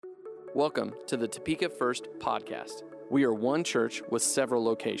Welcome to the Topeka First podcast. We are one church with several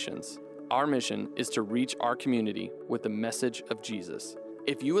locations. Our mission is to reach our community with the message of Jesus.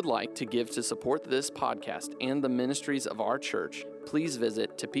 If you would like to give to support this podcast and the ministries of our church, please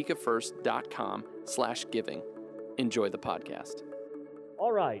visit topekafirst.com/giving. Enjoy the podcast.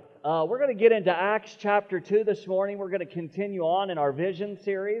 All right, we're going to get into Acts chapter 2 this morning. We're going to continue on in our vision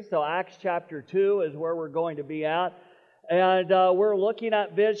series. So Acts chapter 2 is where we're going to be at. And we're looking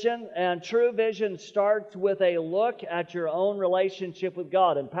at vision, and true vision starts with a look at your own relationship with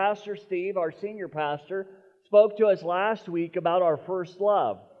God. And Pastor Steve, our senior pastor, spoke to us last week about our first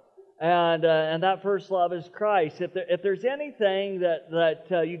love. And that first love is Christ. If there's anything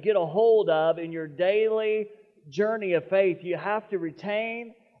that you get a hold of in your daily journey of faith, you have to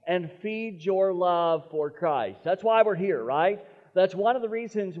retain and feed your love for Christ. That's why we're here, right? That's one of the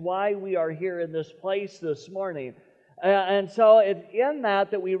reasons why we are here in this place this morning. And so it's in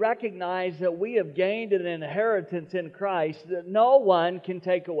that we recognize that we have gained an inheritance in Christ that no one can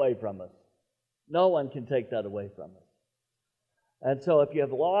take away from us. No one can take that away from us. And so if you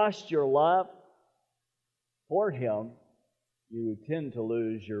have lost your love for Him, you tend to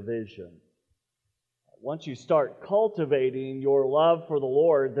lose your vision. Once you start cultivating your love for the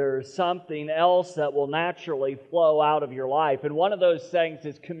Lord, there's something else that will naturally flow out of your life. And one of those things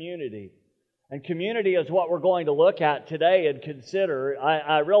is community. And community is what we're going to look at today and consider.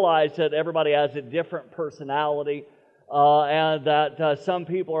 I realize that everybody has a different personality and that some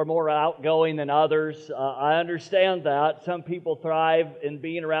people are more outgoing than others. I understand that. Some people thrive in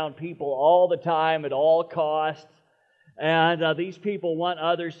being around people all the time at all costs. And these people want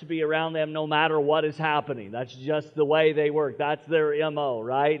others to be around them no matter what is happening. That's just the way they work. That's their MO,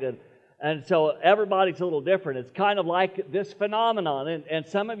 right? And so everybody's a little different. It's kind of like this phenomenon. And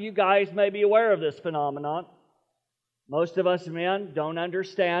some of you guys may be aware of this phenomenon. Most of us men don't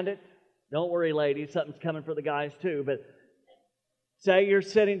understand it. Don't worry, ladies. Something's coming for the guys too. But say you're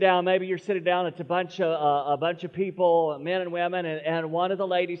sitting down. Maybe you're sitting down. It's a bunch of people, men and women. And one of the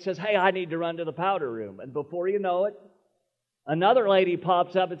ladies says, "Hey, I need to run to the powder room." And before you know it, another lady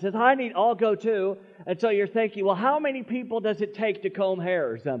pops up and says, "I'll go too." And so you're thinking, well, how many people does it take to comb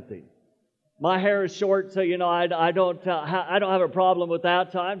hair or something? My hair is short, so I don't have a problem with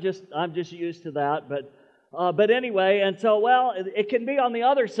that. So I'm just used to that. But anyway, and so it can be on the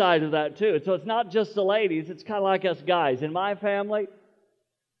other side of that too. So it's not just the ladies; it's kind of like us guys. In my family,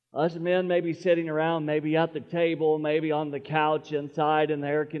 us men may be sitting around, maybe at the table, maybe on the couch inside in the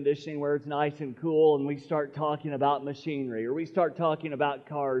air conditioning where it's nice and cool, and we start talking about machinery, or we start talking about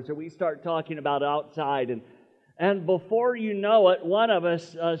cars, or we start talking about outside, and before you know it, one of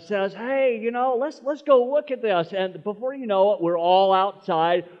us says, "Hey, let's go look at this." And before you know it, we're all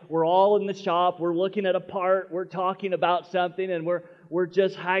outside. We're all in the shop. We're looking at a part. We're talking about something, and we're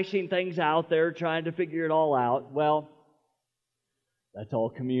just hashing things out there, trying to figure it all out. Well, that's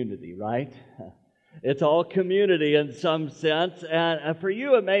all community, right? It's all community in some sense. And for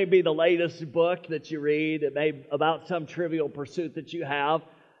you, it may be the latest book that you read. It may be about some trivial pursuit that you have.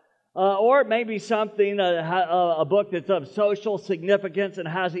 Or it may be something, a book that's of social significance and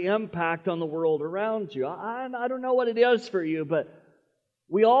has an impact on the world around you. I don't know what it is for you, but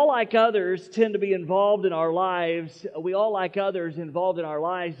we all, like others, tend to be involved in our lives. We all, like others, involved in our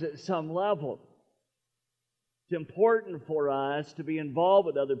lives at some level. It's important for us to be involved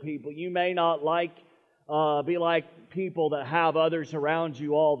with other people. You may not be like people that have others around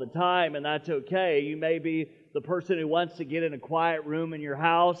you all the time, and that's okay. You may be the person who wants to get in a quiet room in your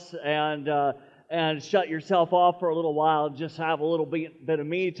house and shut yourself off for a little while and just have a little bit of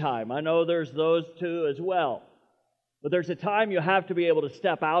me time. I know there's those too as well. But there's a time you have to be able to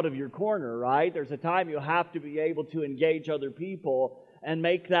step out of your corner, right? There's a time you have to be able to engage other people and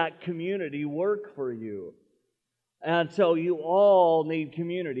make that community work for you. And so you all need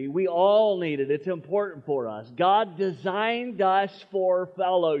community. We all need it. It's important for us. God designed us for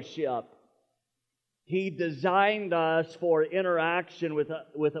fellowship. He designed us for interaction with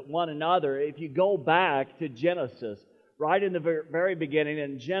one another. If you go back to Genesis, right in the very beginning,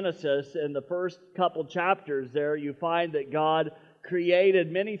 in Genesis, in the first couple chapters there, you find that God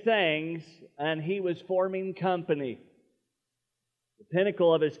created many things, and He was forming company. The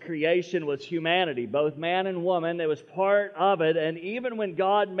pinnacle of His creation was humanity, both man and woman. It was part of it, and even when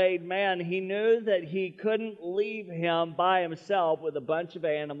God made man, He knew that He couldn't leave him by himself with a bunch of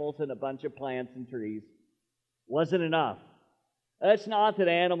animals and a bunch of plants and trees. Wasn't enough. It's not that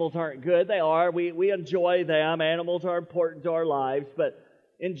animals aren't good. They are. We enjoy them. Animals are important to our lives. But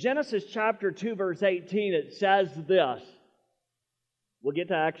in Genesis chapter 2, verse 18, it says this. We'll get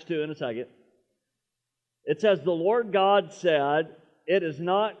to Acts 2 in a second. It says, "The Lord God said, it is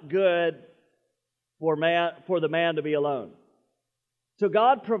not good for the man to be alone. So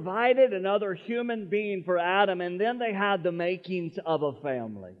God provided another human being for Adam, and then they had the makings of a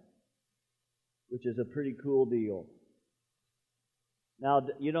family, which is a pretty cool deal. Now,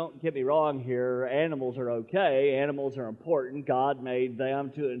 you don't get me wrong here. Animals are okay. Animals are important. God made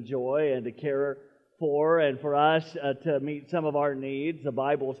them to enjoy and to care for, and for us to meet some of our needs. The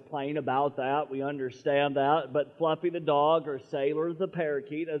Bible's plain about that. We understand that. But Fluffy the dog or Sailor the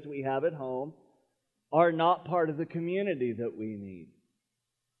parakeet, as we have at home, are not part of the community that we need.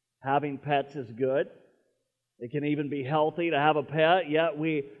 Having pets is good. It can even be healthy to have a pet, yet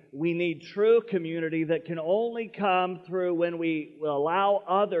we need true community that can only come through when we allow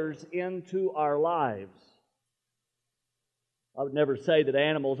others into our lives. I would never say that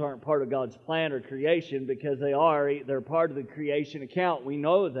animals aren't part of God's plan or creation, because they are. They're part of the creation account. We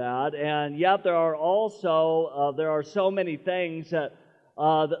know that. And yet there are also, there are so many things that,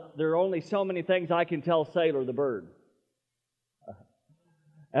 there are only so many things I can tell Sailor the bird.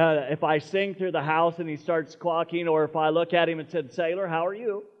 If I sing through the house and he starts squawking, or if I look at him and said, "Sailor, how are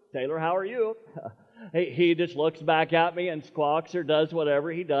you? Sailor, how are you?" He just looks back at me and squawks or does whatever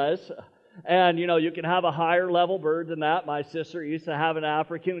he does. And, you can have a higher level bird than that. My sister used to have an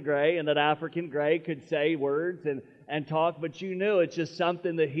African gray, and that African gray could say words and talk, but you knew it's just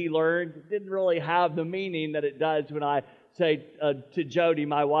something that he learned. It didn't really have the meaning that it does when I say to Jody,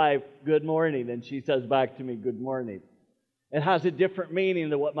 my wife, "Good morning," and she says back to me, "Good morning." It has a different meaning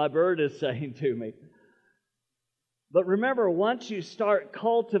than what my bird is saying to me. But remember, once you start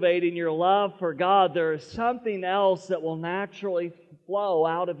cultivating your love for God, there is something else that will naturally flow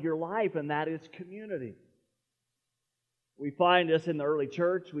out of your life, and that is community. We find this in the early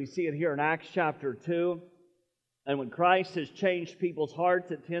church. We see it here in Acts chapter 2. And when Christ has changed people's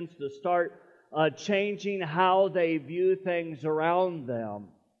hearts, it tends to start changing how they view things around them.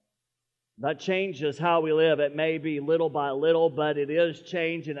 That changes how we live. It may be little by little, but it is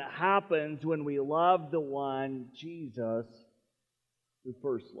change, and it happens when we love the one, Jesus, who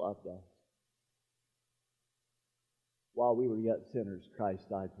first loved us. While we were yet sinners, Christ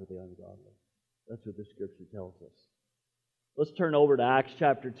died for the ungodly. That's what the Scripture tells us. Let's turn over to Acts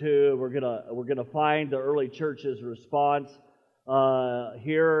chapter 2. We're gonna find the early church's response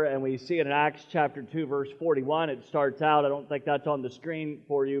here, and we see it in Acts chapter 2, verse 41. It starts out. I don't think that's on the screen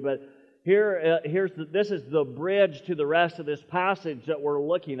for you, but this is the bridge to the rest of this passage that we're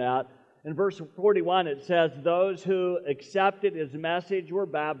looking at. In verse 41, it says, "Those who accepted His message were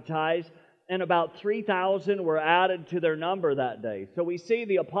baptized, and about 3,000 were added to their number that day." So we see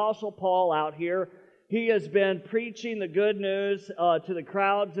the Apostle Paul out here. He has been preaching the good news to the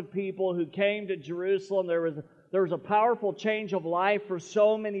crowds of people who came to Jerusalem. There was a powerful change of life for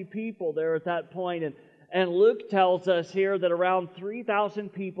so many people there at that point. And Luke tells us here that around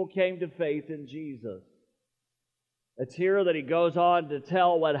 3,000 people came to faith in Jesus. It's here that he goes on to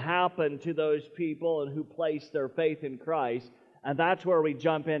tell what happened to those people and who placed their faith in Christ. And that's where we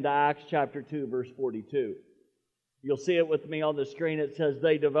jump into Acts chapter 2, verse 42. You'll see it with me on the screen. It says,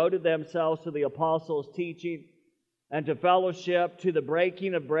 "They devoted themselves to the apostles' teaching and to fellowship, to the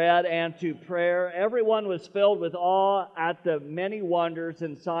breaking of bread, and to prayer. Everyone was filled with awe at the many wonders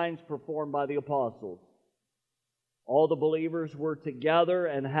and signs performed by the apostles. All the believers were together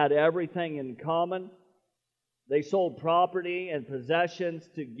and had everything in common. They sold property and possessions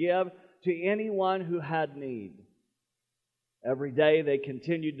to give to anyone who had need. Every day they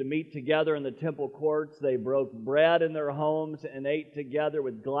continued to meet together in the temple courts. They broke bread in their homes and ate together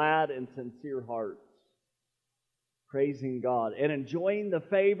with glad and sincere hearts, praising God and enjoying the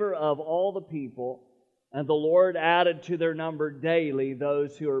favor of all the people. And the Lord added to their number daily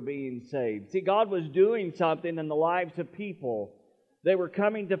those who are being saved." See, God was doing something in the lives of people. They were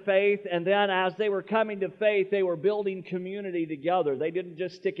coming to faith, and then as they were coming to faith, they were building community together. They didn't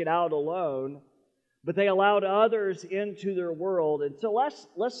just stick it out alone, but they allowed others into their world. And so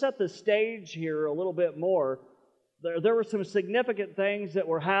let's set the stage here a little bit more. There were some significant things that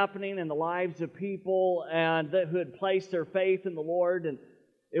were happening in the lives of people and who had placed their faith in the Lord. And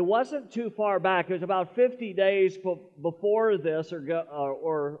it wasn't too far back. It was about 50 days before this so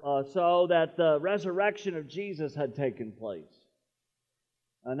that the resurrection of Jesus had taken place.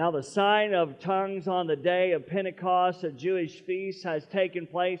 Now the sign of tongues on the day of Pentecost, a Jewish feast, has taken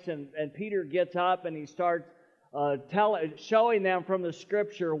place, and Peter gets up and he starts showing them from the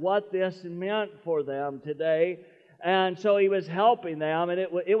Scripture what this meant for them today. And so he was helping them, and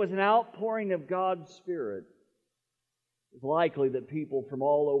it was an outpouring of God's Spirit. It's likely that people from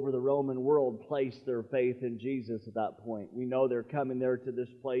all over the Roman world placed their faith in Jesus at that point. We know they're coming there to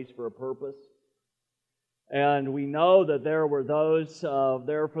this place for a purpose. And we know that there were those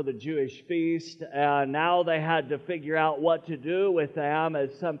there for the Jewish feast, and now they had to figure out what to do with them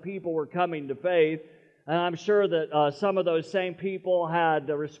as some people were coming to faith. And I'm sure that some of those same people had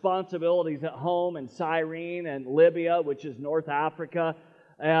responsibilities at home in Cyrene and Libya, which is North Africa,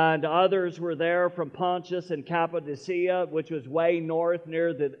 and others were there from Pontus and Cappadocia, which was way north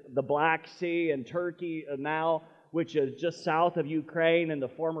near the Black Sea, and Turkey now, which is just south of Ukraine in the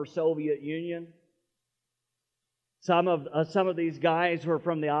former Soviet Union. Some of these guys were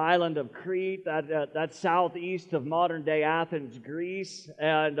from the island of Crete, that's southeast of modern-day Athens, Greece,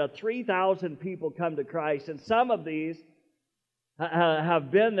 and 3,000 people come to Christ. And some of these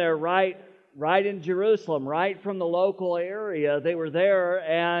have been there right in Jerusalem, right from the local area. They were there,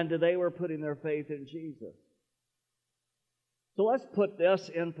 and they were putting their faith in Jesus. So let's put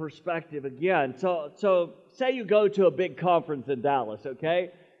this in perspective again. So say you go to a big conference in Dallas, okay?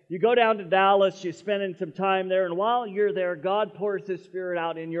 You go down to Dallas, you're spending some time there, and while you're there, God pours His Spirit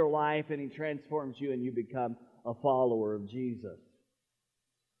out in your life, and He transforms you, and you become a follower of Jesus.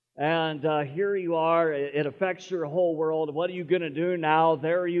 And here you are, it affects your whole world. What are you going to do now?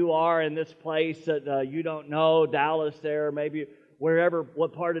 There you are in this place that you don't know, Dallas there, maybe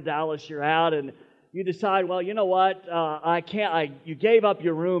what part of Dallas you're at, and you decide, well, you know what, you gave up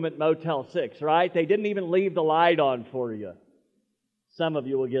your room at Motel 6, right? They didn't even leave the light on for you. Some of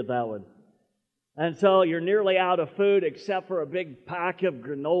you will get that one. And so you're nearly out of food except for a big pack of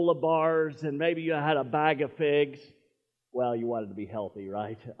granola bars, and maybe you had a bag of figs. Well, you wanted to be healthy,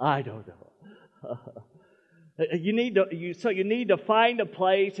 right? I don't know. You need to find a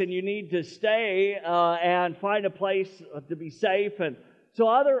place, and you need to stay and find a place to be safe. And so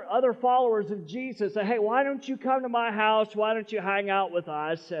other followers of Jesus say, hey, why don't you come to my house? Why don't you hang out with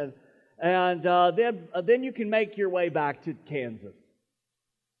us? And then you can make your way back to Kansas.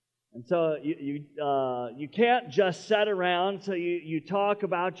 And so you can't just sit around, so you talk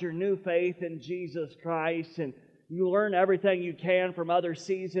about your new faith in Jesus Christ, and you learn everything you can from other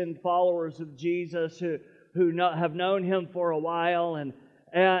seasoned followers of Jesus who have known Him for a while,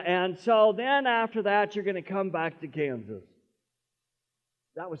 and so then after that you're going to come back to Kansas.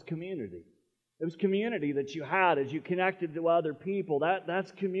 That was community. It was community that you had as you connected to other people.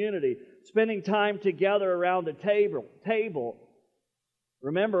 That's community. Spending time together around the table.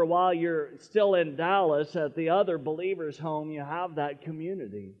 Remember, while you're still in Dallas, at the other believer's home, you have that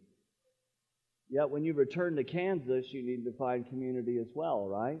community. Yet when you return to Kansas, you need to find community as well,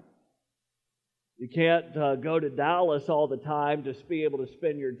 right? You can't go to Dallas all the time to be able to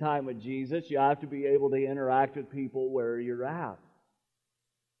spend your time with Jesus. You have to be able to interact with people where you're at.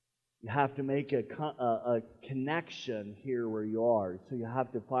 You have to make a connection here where you are. So you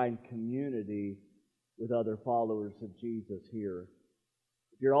have to find community with other followers of Jesus here.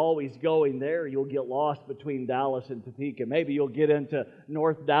 If you're always going there, you'll get lost between Dallas and Topeka. Maybe you'll get into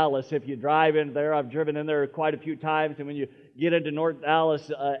North Dallas if you drive in there. I've driven in there quite a few times, and when you get into North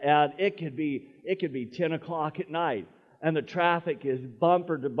Dallas, and it could be 10 o'clock at night, and the traffic is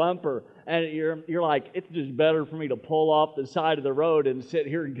bumper to bumper, and you're like, it's just better for me to pull off the side of the road and sit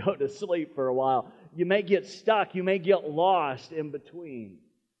here and go to sleep for a while. You may get stuck. You may get lost in between.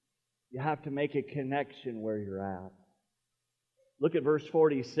 You have to make a connection where you're at. Look at verse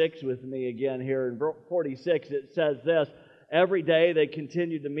 46 with me again here. In 46 it says this, every day they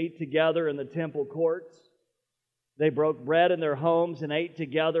continued to meet together in the temple courts. They broke bread in their homes and ate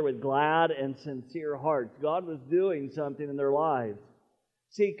together with glad and sincere hearts. God was doing something in their lives.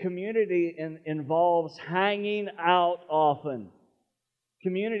 See, community involves hanging out often.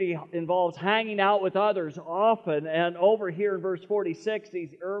 Community involves hanging out with others often. And over here in verse 46,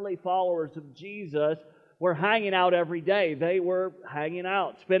 these early followers of Jesus were hanging out every day. They were hanging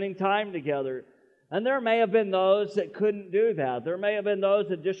out, spending time together. And there may have been those that couldn't do that. There may have been those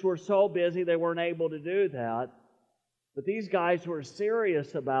that just were so busy they weren't able to do that. But these guys were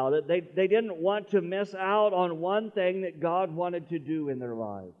serious about it. They didn't want to miss out on one thing that God wanted to do in their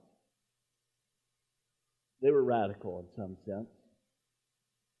lives. They were radical in some sense.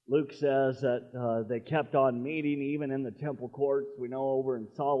 Luke says that they kept on meeting even in the temple courts. We know over in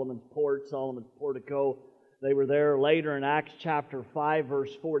Solomon's portico. They were there later in Acts chapter 5,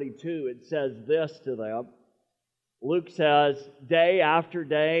 verse 42. It says this to them. Luke says, day after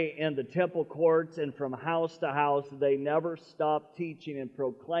day in the temple courts and from house to house, they never stopped teaching and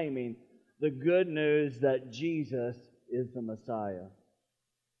proclaiming the good news that Jesus is the Messiah.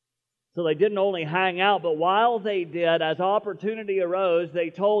 So they didn't only hang out, but while they did, as opportunity arose, they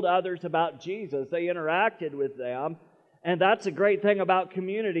told others about Jesus. They interacted with them. And that's a great thing about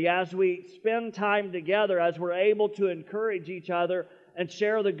community. As we spend time together, as we're able to encourage each other and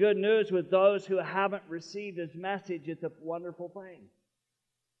share the good news with those who haven't received His message. It's a wonderful thing.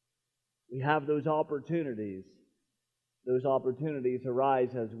 We have those opportunities. Those opportunities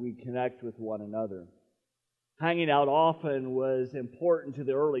arise as we connect with one another. Hanging out often was important to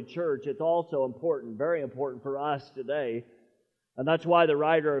the early church. It's also important, very important for us today. And that's why the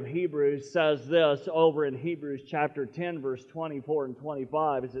writer of Hebrews says this over in Hebrews chapter 10, verse 24 and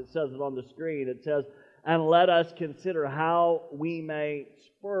 25, as it says it on the screen. It says, "And let us consider how we may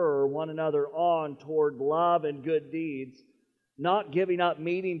spur one another on toward love and good deeds, not giving up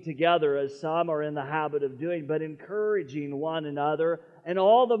meeting together as some are in the habit of doing, but encouraging one another, and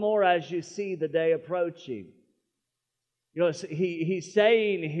all the more as you see the day approaching." You know, he's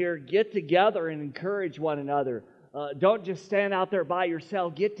saying here, get together and encourage one another. Don't just stand out there by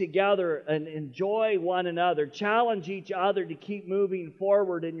yourself. Get together and enjoy one another. Challenge each other to keep moving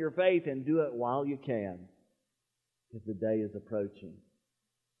forward in your faith, and do it while you can, because the day is approaching.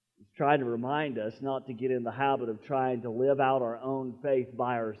 He's trying to remind us not to get in the habit of trying to live out our own faith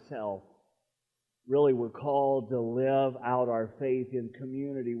by ourselves. Really, we're called to live out our faith in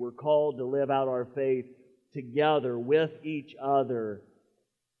community. We're called to live out our faith together with each other.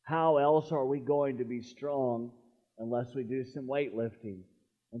 How else are we going to be strong unless we do some weightlifting?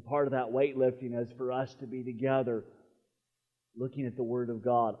 And part of that weightlifting is for us to be together, looking at the Word of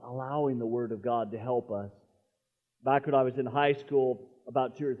God, allowing the Word of God to help us. Back when I was in high school,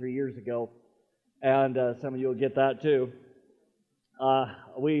 about 2 or 3 years ago, and some of you will get that too,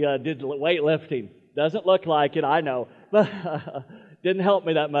 we did weightlifting. Doesn't look like it, I know, but didn't help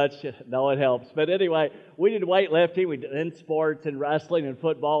me that much. No, it helps. But anyway, we did weightlifting. We did in sports and wrestling and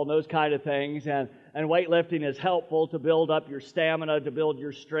football and those kind of things. And weightlifting is helpful to build up your stamina, to build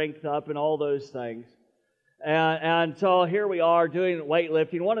your strength up, and all those things. And so here we are doing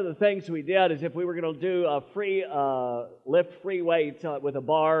weightlifting. One of the things we did is if we were going to do a lift free weights with a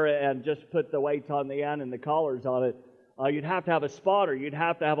bar and just put the weights on the end and the collars on it, you'd have to have a spotter. You'd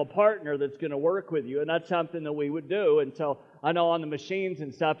have to have a partner that's going to work with you, and that's something that we would do. And so I know on the machines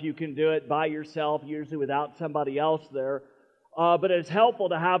and stuff you can do it by yourself, usually without somebody else there. But it's helpful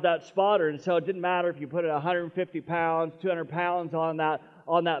to have that spotter, and so it didn't matter if you put 150 pounds, 200 pounds on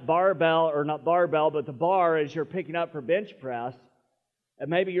that barbell, or not barbell, but the bar as you're picking up for bench press, and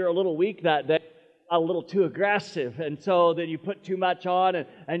maybe you're a little weak that day, a little too aggressive, and so then you put too much on,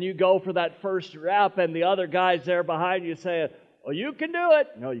 and you go for that first rep, and the other guy's there behind you saying, "Well, you can do it."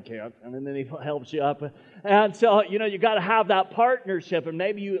 "No, you can't." And then he helps you up. And so, you got to have that partnership, and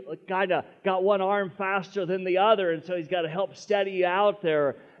maybe you kind of got one arm faster than the other, and so he's got to help steady you out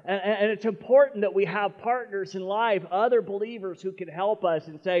there. And it's important that we have partners in life, other believers who can help us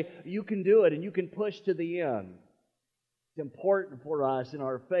and say, "You can do it," and you can push to the end. It's important for us in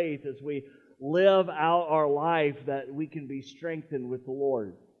our faith as we live out our life that we can be strengthened with the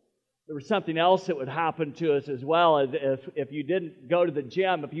Lord. There was something else that would happen to us as well. If you didn't go to the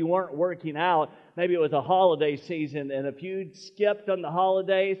gym, if you weren't working out, maybe it was a holiday season, and if you skipped on the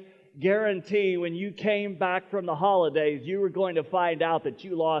holidays, guarantee when you came back from the holidays, you were going to find out that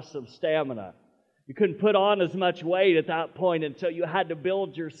you lost some stamina. You couldn't put on as much weight at that point, and so you had to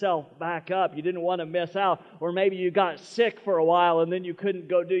build yourself back up. You didn't want to miss out. Or maybe you got sick for a while, and then you couldn't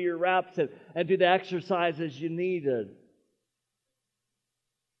go do your reps and do the exercises you needed.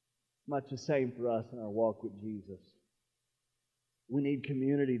 Much the same for us in our walk with Jesus. We need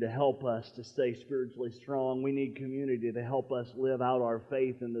community to help us to stay spiritually strong. We need community to help us live out our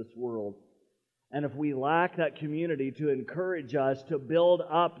faith in this world. And if we lack that community to encourage us, to build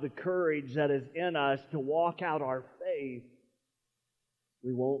up the courage that is in us to walk out our faith,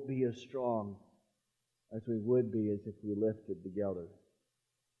 we won't be as strong as we would be as if we lifted together.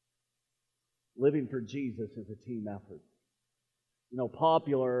 Living for Jesus is a team effort.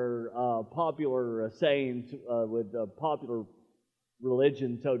 Popular sayings with popular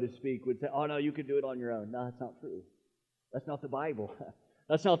religion, so to speak, would say, "Oh no, you can do it on your own." No, that's not true. That's not the Bible.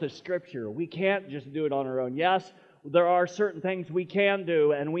 That's not the Scripture. We can't just do it on our own. Yes, there are certain things we can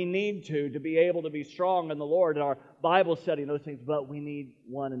do, and we need to be able to be strong in the Lord in our Bible study and those things, but we need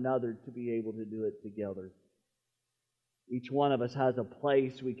one another to be able to do it together. Each one of us has a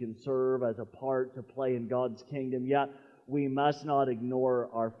place we can serve, as a part to play in God's kingdom, yet we must not ignore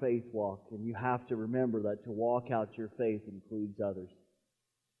our faith walk, and you have to remember that to walk out your faith includes others.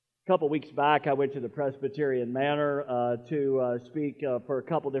 A couple weeks back, I went to the Presbyterian Manor to speak for a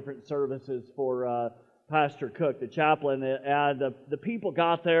couple different services for Pastor Cook, the chaplain, and the people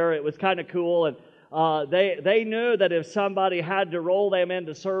got there. It was kind of cool, and they knew that if somebody had to roll them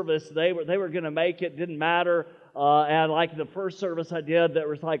into service, they were going to make it. Didn't matter. And like the first service I did, there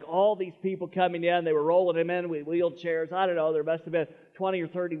was like all these people coming in. They were rolling them in with wheelchairs. I don't know. There must have been 20 or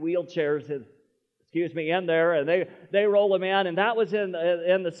 30 wheelchairs in there, and they roll them in, and that was in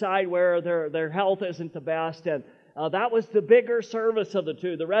the side where their health isn't the best, and that was the bigger service of the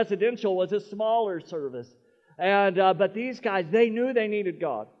two. The residential was a smaller service, and but these guys, they knew they needed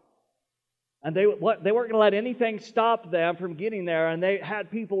God, and they weren't going to let anything stop them from getting there, and they had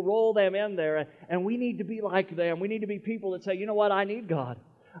people roll them in there, and we need to be like them. We need to be people that say, you know what, I need God.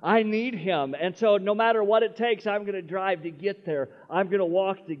 I need Him. And so no matter what it takes, I'm going to drive to get there. I'm going to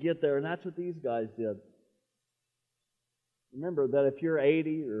walk to get there. And that's what these guys did. Remember that if you're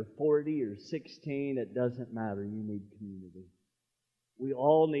 80 or 40 or 16, it doesn't matter. You need community. We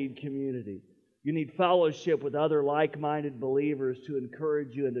all need community. You need fellowship with other like-minded believers to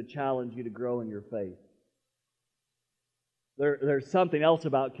encourage you and to challenge you to grow in your faith. There's something else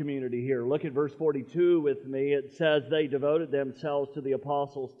about community here. Look at verse 42 with me. It says, they devoted themselves to the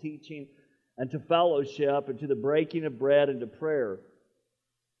apostles' teaching and to fellowship and to the breaking of bread and to prayer.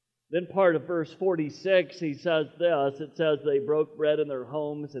 Then part of verse 46, he says this. It says, they broke bread in their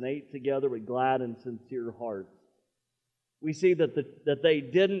homes and ate together with glad and sincere hearts. We see that they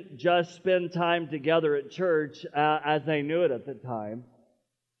didn't just spend time together at church as they knew it at the time,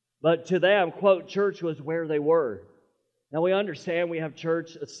 but to them, quote, church was where they were. Now, we understand we have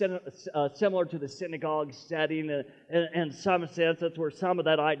church similar to the synagogue setting. In some sense, that's where some of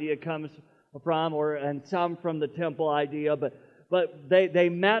that idea comes from, and some from the temple idea. But they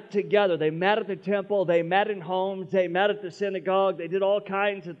met together. They met at the temple. They met in homes. They met at the synagogue. They did all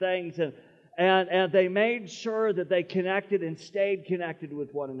kinds of things. And they made sure that they connected and stayed connected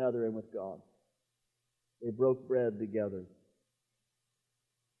with one another and with God. They broke bread together.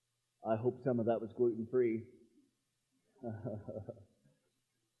 I hope some of that was gluten-free.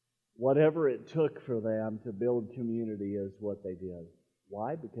 Whatever it took for them to build community is what they did.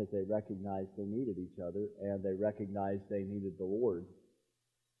 Why? Because they recognized they needed each other and they recognized they needed the Lord.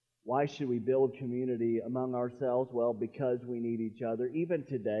 Why should we build community among ourselves? Well, because we need each other. Even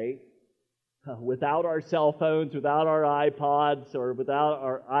today, without our cell phones, without our iPods, or without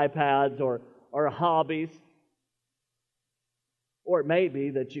our iPads, or our hobbies. Or it may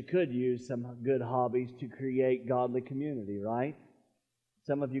be that you could use some good hobbies to create godly community, right?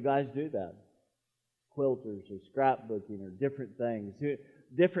 Some of you guys do that. Quilters or scrapbooking or different things.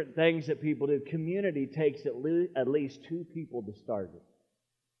 Different things that people do. Community takes at least two people to start it.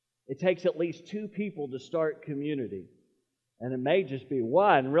 It takes at least two people to start community. And it may just be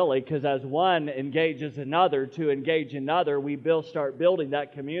one, really, because as one engages another to engage another, we start building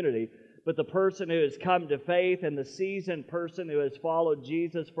that community. But the person who has come to faith and the seasoned person who has followed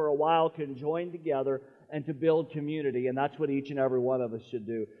Jesus for a while can join together and to build community. And that's what each and every one of us should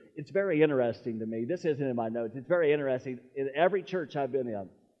do. It's very interesting to me. This isn't in my notes. It's very interesting. In every church I've been in,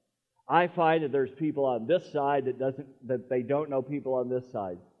 I find that there's people on this side that they don't know people on this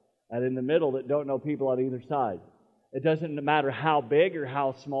side. And in the middle that don't know people on either side. It doesn't matter how big or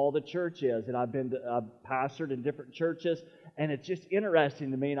how small the church is. And I've pastored in different churches, and it's just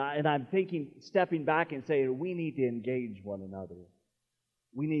interesting to me. And I'm thinking, stepping back and saying, we need to engage one another.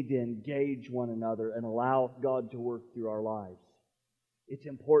 We need to engage one another and allow God to work through our lives. It's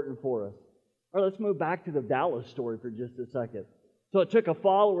important for us. All right, let's move back to the Dallas story for just a second. So it took a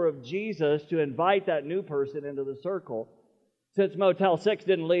follower of Jesus to invite that new person into the circle. Since Motel 6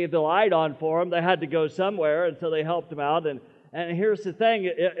 didn't leave the light on for them, they had to go somewhere, and so they helped them out. And here's the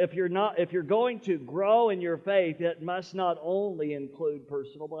thing: if you're going to grow in your faith, it must not only include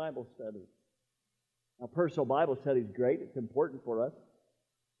personal Bible study. Now, personal Bible study is great; it's important for us,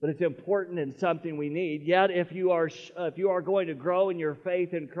 but it's important and something we need. Yet, if you are going to grow in your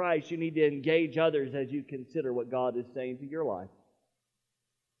faith in Christ, you need to engage others as you consider what God is saying to your life.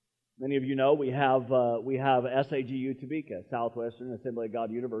 Many of you know we have SAGU Topeka, Southwestern Assembly of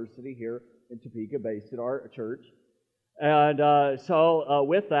God University here in Topeka, based at our church. And so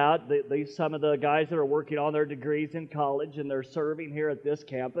with that, some of the guys that are working on their degrees in college, and they're serving here at this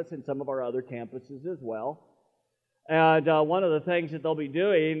campus and some of our other campuses as well. And one of the things that they'll be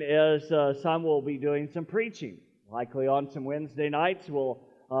doing is some will be doing some preaching. Likely on some Wednesday nights,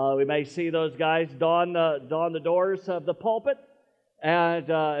 we may see those guys don the doors of the pulpit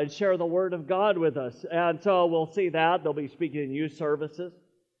and share the Word of God with us. And so we'll see that. They'll be speaking in youth services.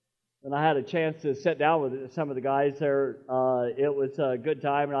 And I had a chance to sit down with some of the guys there. It was a good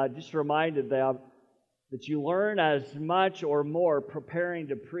time, and I just reminded them that you learn as much or more preparing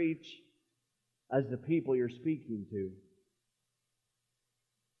to preach as the people you're speaking to.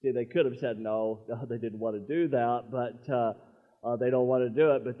 See, they could have said no, they didn't want to do that, but they don't want to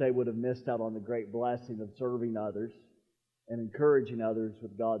do it, but they would have missed out on the great blessing of serving others and encouraging others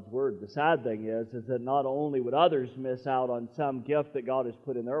with God's Word. The sad thing is that not only would others miss out on some gift that God has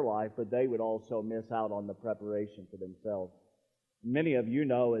put in their life, but they would also miss out on the preparation for themselves. Many of you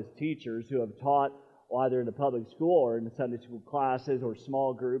know as teachers who have taught either in the public school or in the Sunday school classes or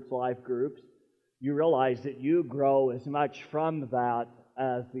small groups, life groups, you realize that you grow as much from that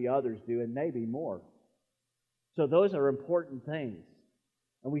as the others do, and maybe more. So those are important things.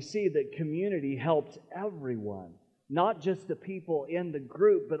 And we see that community helps everyone, not just the people in the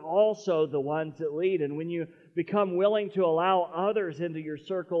group, but also the ones that lead. And when you become willing to allow others into your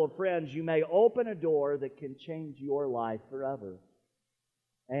circle of friends, you may open a door that can change your life forever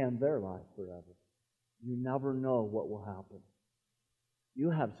and their life forever. You never know what will happen. You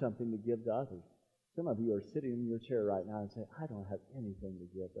have something to give to others. Some of you are sitting in your chair right now and say, I don't have anything to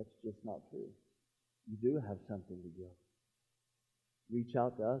give. That's just not true. You do have something to give. Reach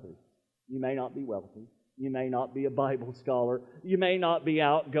out to others. You may not be wealthy. You may not be a Bible scholar. You may not be an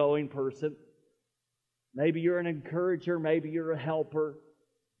outgoing person. Maybe you're an encourager. Maybe you're a helper.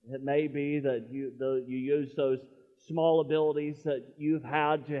 It may be that you use those small abilities that you've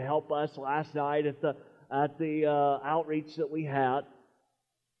had to help us last night at the outreach that we had.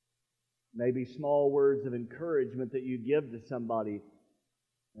 Maybe small words of encouragement that you give to somebody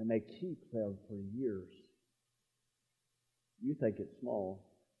and they keep them for years. You think it's small,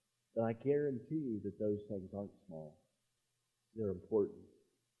 but I guarantee you that those things aren't small. They're important.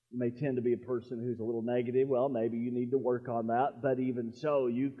 You may tend to be a person who's a little negative. Well, maybe you need to work on that, but even so,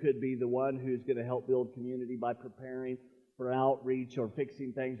 you could be the one who's going to help build community by preparing for outreach or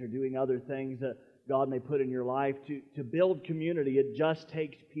fixing things or doing other things that God may put in your life. To build community, it just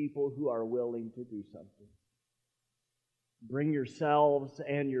takes people who are willing to do something. Bring yourselves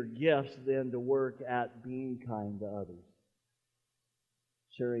and your gifts then to work at being kind to others.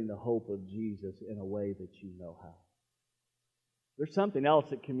 Sharing the hope of Jesus in a way that you know how. There's something else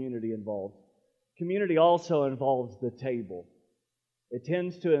that community involves. Community also involves the table. It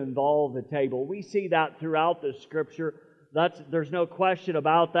tends to involve the table. We see that throughout the Scripture. There's no question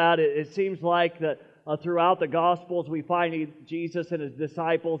about that. It seems like that throughout the Gospels we find Jesus and His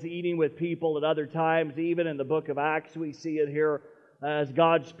disciples eating with people at other times. Even in the book of Acts we see it here as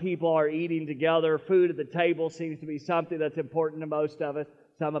God's people are eating together. Food at the table seems to be something that's important to most of us.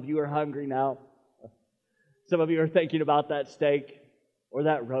 Some of you are hungry now. Some of you are thinking about that steak or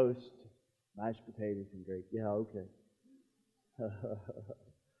that roast. Mashed potatoes and gravy. Yeah, okay.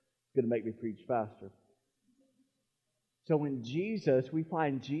 It's going to make me preach faster. So when we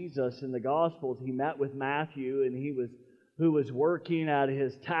find Jesus in the Gospels, He met with Matthew, and who was working at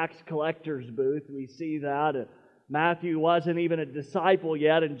his tax collector's booth. We see that. And Matthew wasn't even a disciple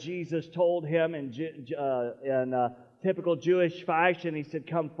yet, and Jesus told him in typical Jewish fashion, He said,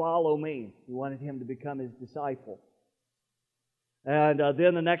 "Come follow me." He wanted him to become His disciple. And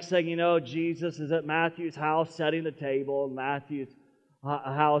then the next thing you know, Jesus is at Matthew's house setting the table, and Matthew's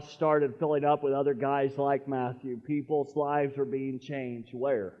house started filling up with other guys like Matthew. People's lives were being changed.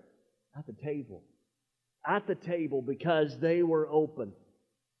 Where? At the table. At the table, because they were open.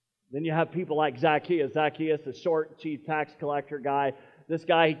 Then you have people like Zacchaeus. Zacchaeus, the short chief tax collector guy. This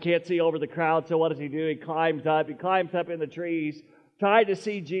guy, he can't see over the crowd, so what does he do? He climbs up in the trees, trying to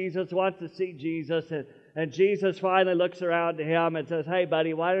see Jesus, wants to see Jesus, and Jesus finally looks around to him and says, "Hey,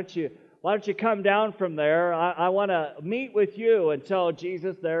 buddy, why don't you come down from there? I want to meet with you." And so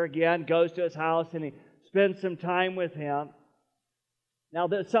Jesus there again goes to his house and he spends some time with him. Now,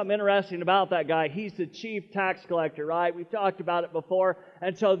 there's something interesting about that guy. He's the chief tax collector, right? We've talked about it before.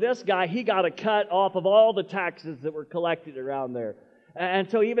 And so this guy, he got a cut off of all the taxes that were collected around there. And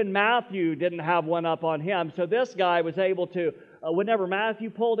so even Matthew didn't have one up on him. So this guy was able to, whenever Matthew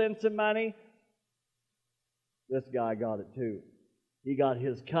pulled in some money, this guy got it too. He got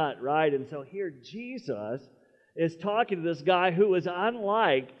his cut, right? And so here Jesus is talking to this guy who was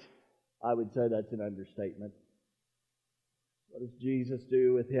unliked. I would say that's an understatement. What does Jesus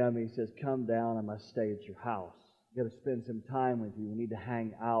do with him? He says, "Come down, I must stay at your house. I've got to spend some time with you. We need to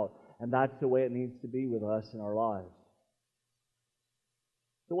hang out." And that's the way it needs to be with us in our lives.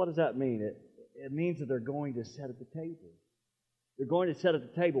 So what does that mean? It means that they're going to sit at the table. They're going to sit at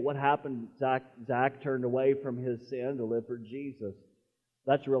the table. What happened? Zach turned away from his sin to live for Jesus.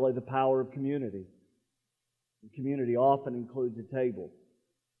 That's really the power of community. And community often includes a table.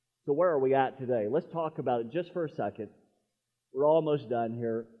 So where are we at today? Let's talk about it just for a second. We're almost done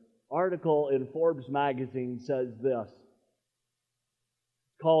here. Article in Forbes magazine says this.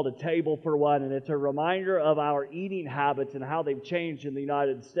 called A Table for One, and it's a reminder of our eating habits and how they've changed in the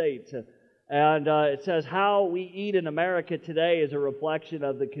United States. And it says how we eat in America today is a reflection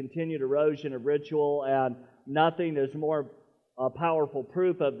of the continued erosion of ritual, and nothing is more powerful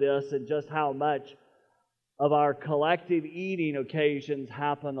proof of this than just how much of our collective eating occasions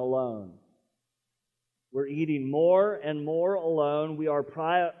happen alone. We're eating more and more alone. We are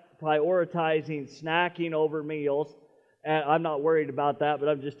prioritizing snacking over meals. And I'm not worried about that, but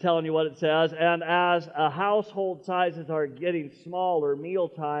I'm just telling you what it says. And as household sizes are getting smaller,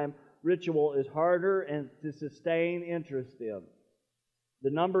 mealtime ritual is harder and to sustain interest in.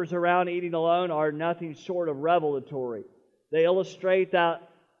 The numbers around eating alone are nothing short of revelatory. They illustrate that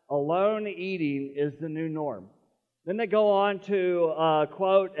alone eating is the new norm. Then they go on to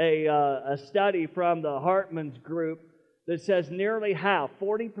quote a study from the Hartman's group that says nearly half,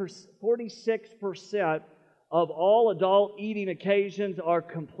 46% of all adult eating occasions are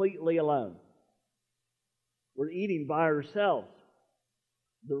completely alone. We're eating by ourselves.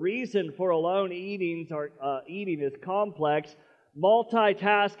 The reason for alone eating is complex.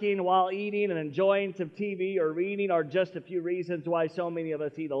 Multitasking while eating and enjoying some TV or reading are just a few reasons why so many of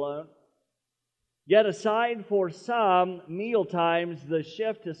us eat alone. Yet aside for some meal times, the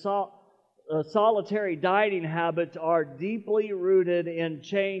shift to solitary dining habits are deeply rooted in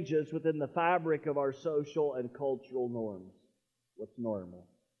changes within the fabric of our social and cultural norms. What's normal?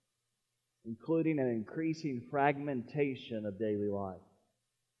 Including an increasing fragmentation of daily life.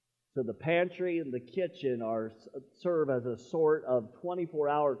 So the pantry and the kitchen serve as a sort of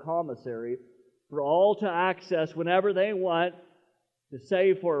 24-hour commissary for all to access whenever they want, to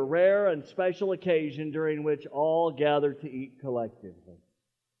save for a rare and special occasion during which all gather to eat collectively.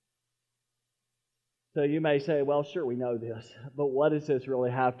 So you may say, well, sure, we know this, but what does this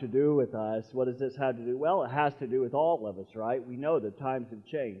really have to do with us? What does this have to do? Well, it has to do with all of us, right? We know that times have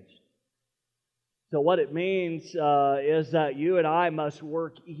changed. So what it means is that you and I must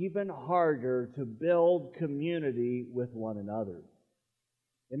work even harder to build community with one another.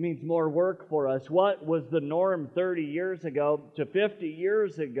 It means more work for us. What was the norm 30 years ago to 50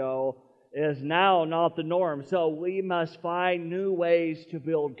 years ago is now not the norm. So we must find new ways to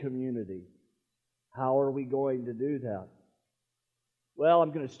build community. How are we going to do that? Well,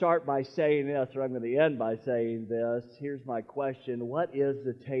 I'm going to start by saying this, or I'm going to end by saying this. Here's my question. What is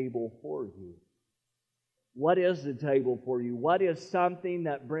the table for you? What is the table for you? What is something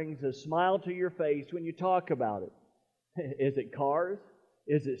that brings a smile to your face when you talk about it? Is it cars?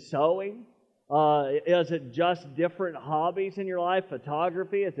 Is it sewing? Is it just different hobbies in your life?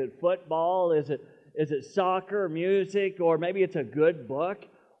 Photography? Is it football? Is it soccer, music, or maybe it's a good book?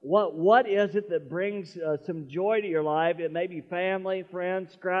 What is it that brings some joy to your life? It may be family,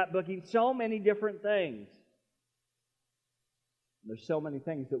 friends, scrapbooking, so many different things. There's so many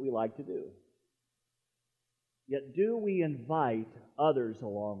things that we like to do. Yet do we invite others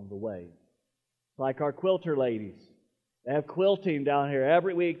along the way? Like our quilter ladies. They have quilting down here.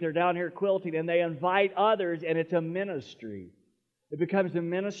 Every week they're down here quilting, and they invite others, and it's a ministry. It becomes a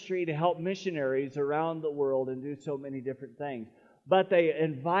ministry to help missionaries around the world and do so many different things. But they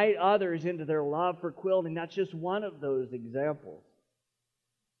invite others into their love for quilting. That's just one of those examples.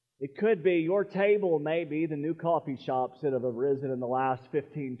 It could be your table may be the new coffee shops that have arisen in the last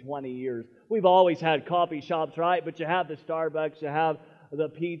 15, 20 years. We've always had coffee shops, right? But you have the Starbucks, you have the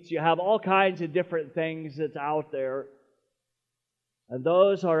Pete's, you have all kinds of different things that's out there. And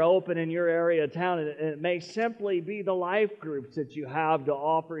those are open in your area of town. And it may simply be the life groups that you have to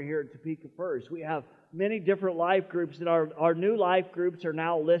offer here at Topeka First. We have many different life groups, and our new life groups are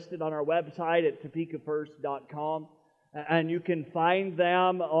now listed on our website at topekafirst.com. And you can find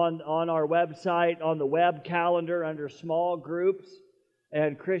them on our website, on the web calendar under small groups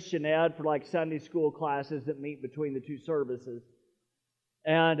and Christian Ed for like Sunday school classes that meet between the two services.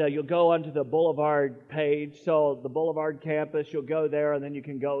 And you'll go onto the Boulevard page. So the Boulevard campus, you'll go there, and then you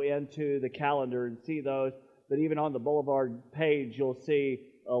can go into the calendar and see those. But even on the Boulevard page, you'll see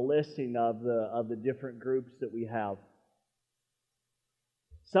a listing of the different groups that we have.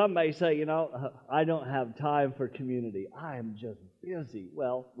 Some may say, I don't have time for community. I am just busy.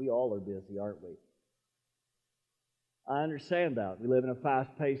 Well, we all are busy, aren't we? I understand that. We live in a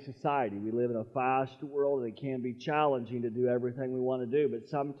fast-paced society. We live in a fast world, and it can be challenging to do everything we want to do. But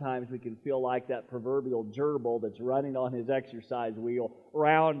sometimes we can feel like that proverbial gerbil that's running on his exercise wheel,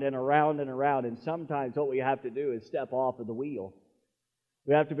 round and around and around. And sometimes what we have to do is step off of the wheel.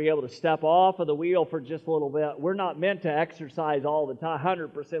 We have to be able to step off of the wheel for just a little bit. We're not meant to exercise all the time,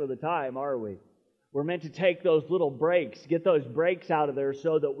 100% of the time, are we? We're meant to take those little breaks, get those breaks out of there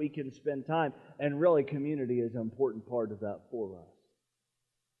so that we can spend time. And really, community is an important part of that for us.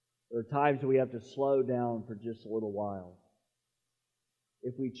 There are times we have to slow down for just a little while.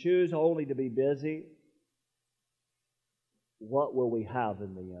 If we choose only to be busy, what will we have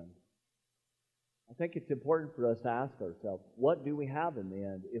in the end? I think it's important for us to ask ourselves, what do we have in the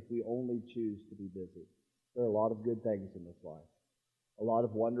end if we only choose to be busy? There are a lot of good things in this life, a lot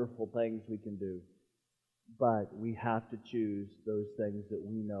of wonderful things we can do, but we have to choose those things that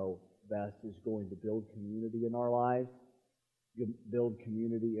we know best is going to build community in our lives, build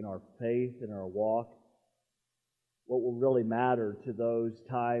community in our faith, in our walk. What will really matter to those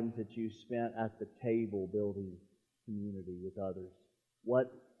times that you spent at the table building community with others?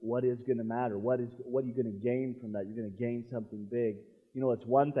 What is going to matter? What are you going to gain from that? You're going to gain something big. You know, it's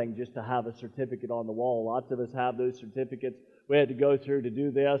one thing just to have a certificate on the wall. Lots of us have those certificates. We had to go through to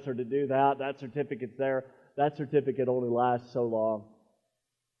do this or to do that. That certificate's there. That certificate only lasts so long.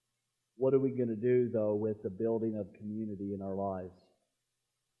 What are we going to do, though, with the building of community in our lives?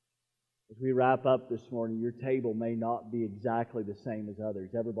 As we wrap up this morning, your table may not be exactly the same as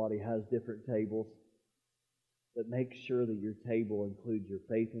others. Everybody has different tables. But make sure that your table includes your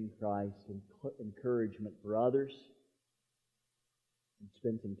faith in Christ and encouragement for others. And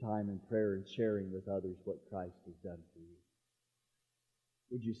spend some time in prayer and sharing with others what Christ has done for you.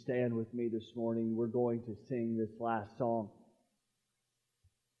 Would you stand with me this morning? We're going to sing this last song.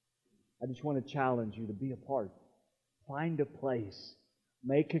 I just want to challenge you to be a part. Find a place.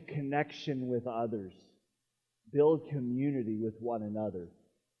 Make a connection with others. Build community with one another.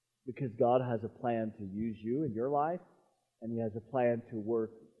 Because God has a plan to use you in your life, and He has a plan to work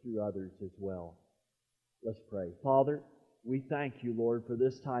through others as well. Let's pray. Father, we thank you, Lord, for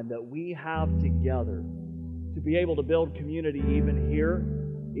this time that we have together to be able to build community even here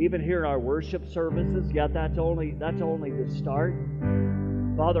in our worship services. Yet that's only the start.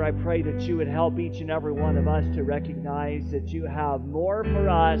 Father, I pray that you would help each and every one of us to recognize that you have more for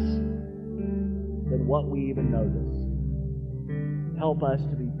us than what we even notice. Help us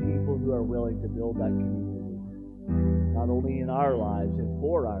to be people who are willing to build that community, not only in our lives and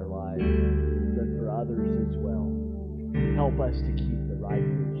for our lives, but for others as well. Help us to keep the right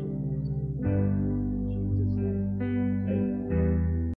vision.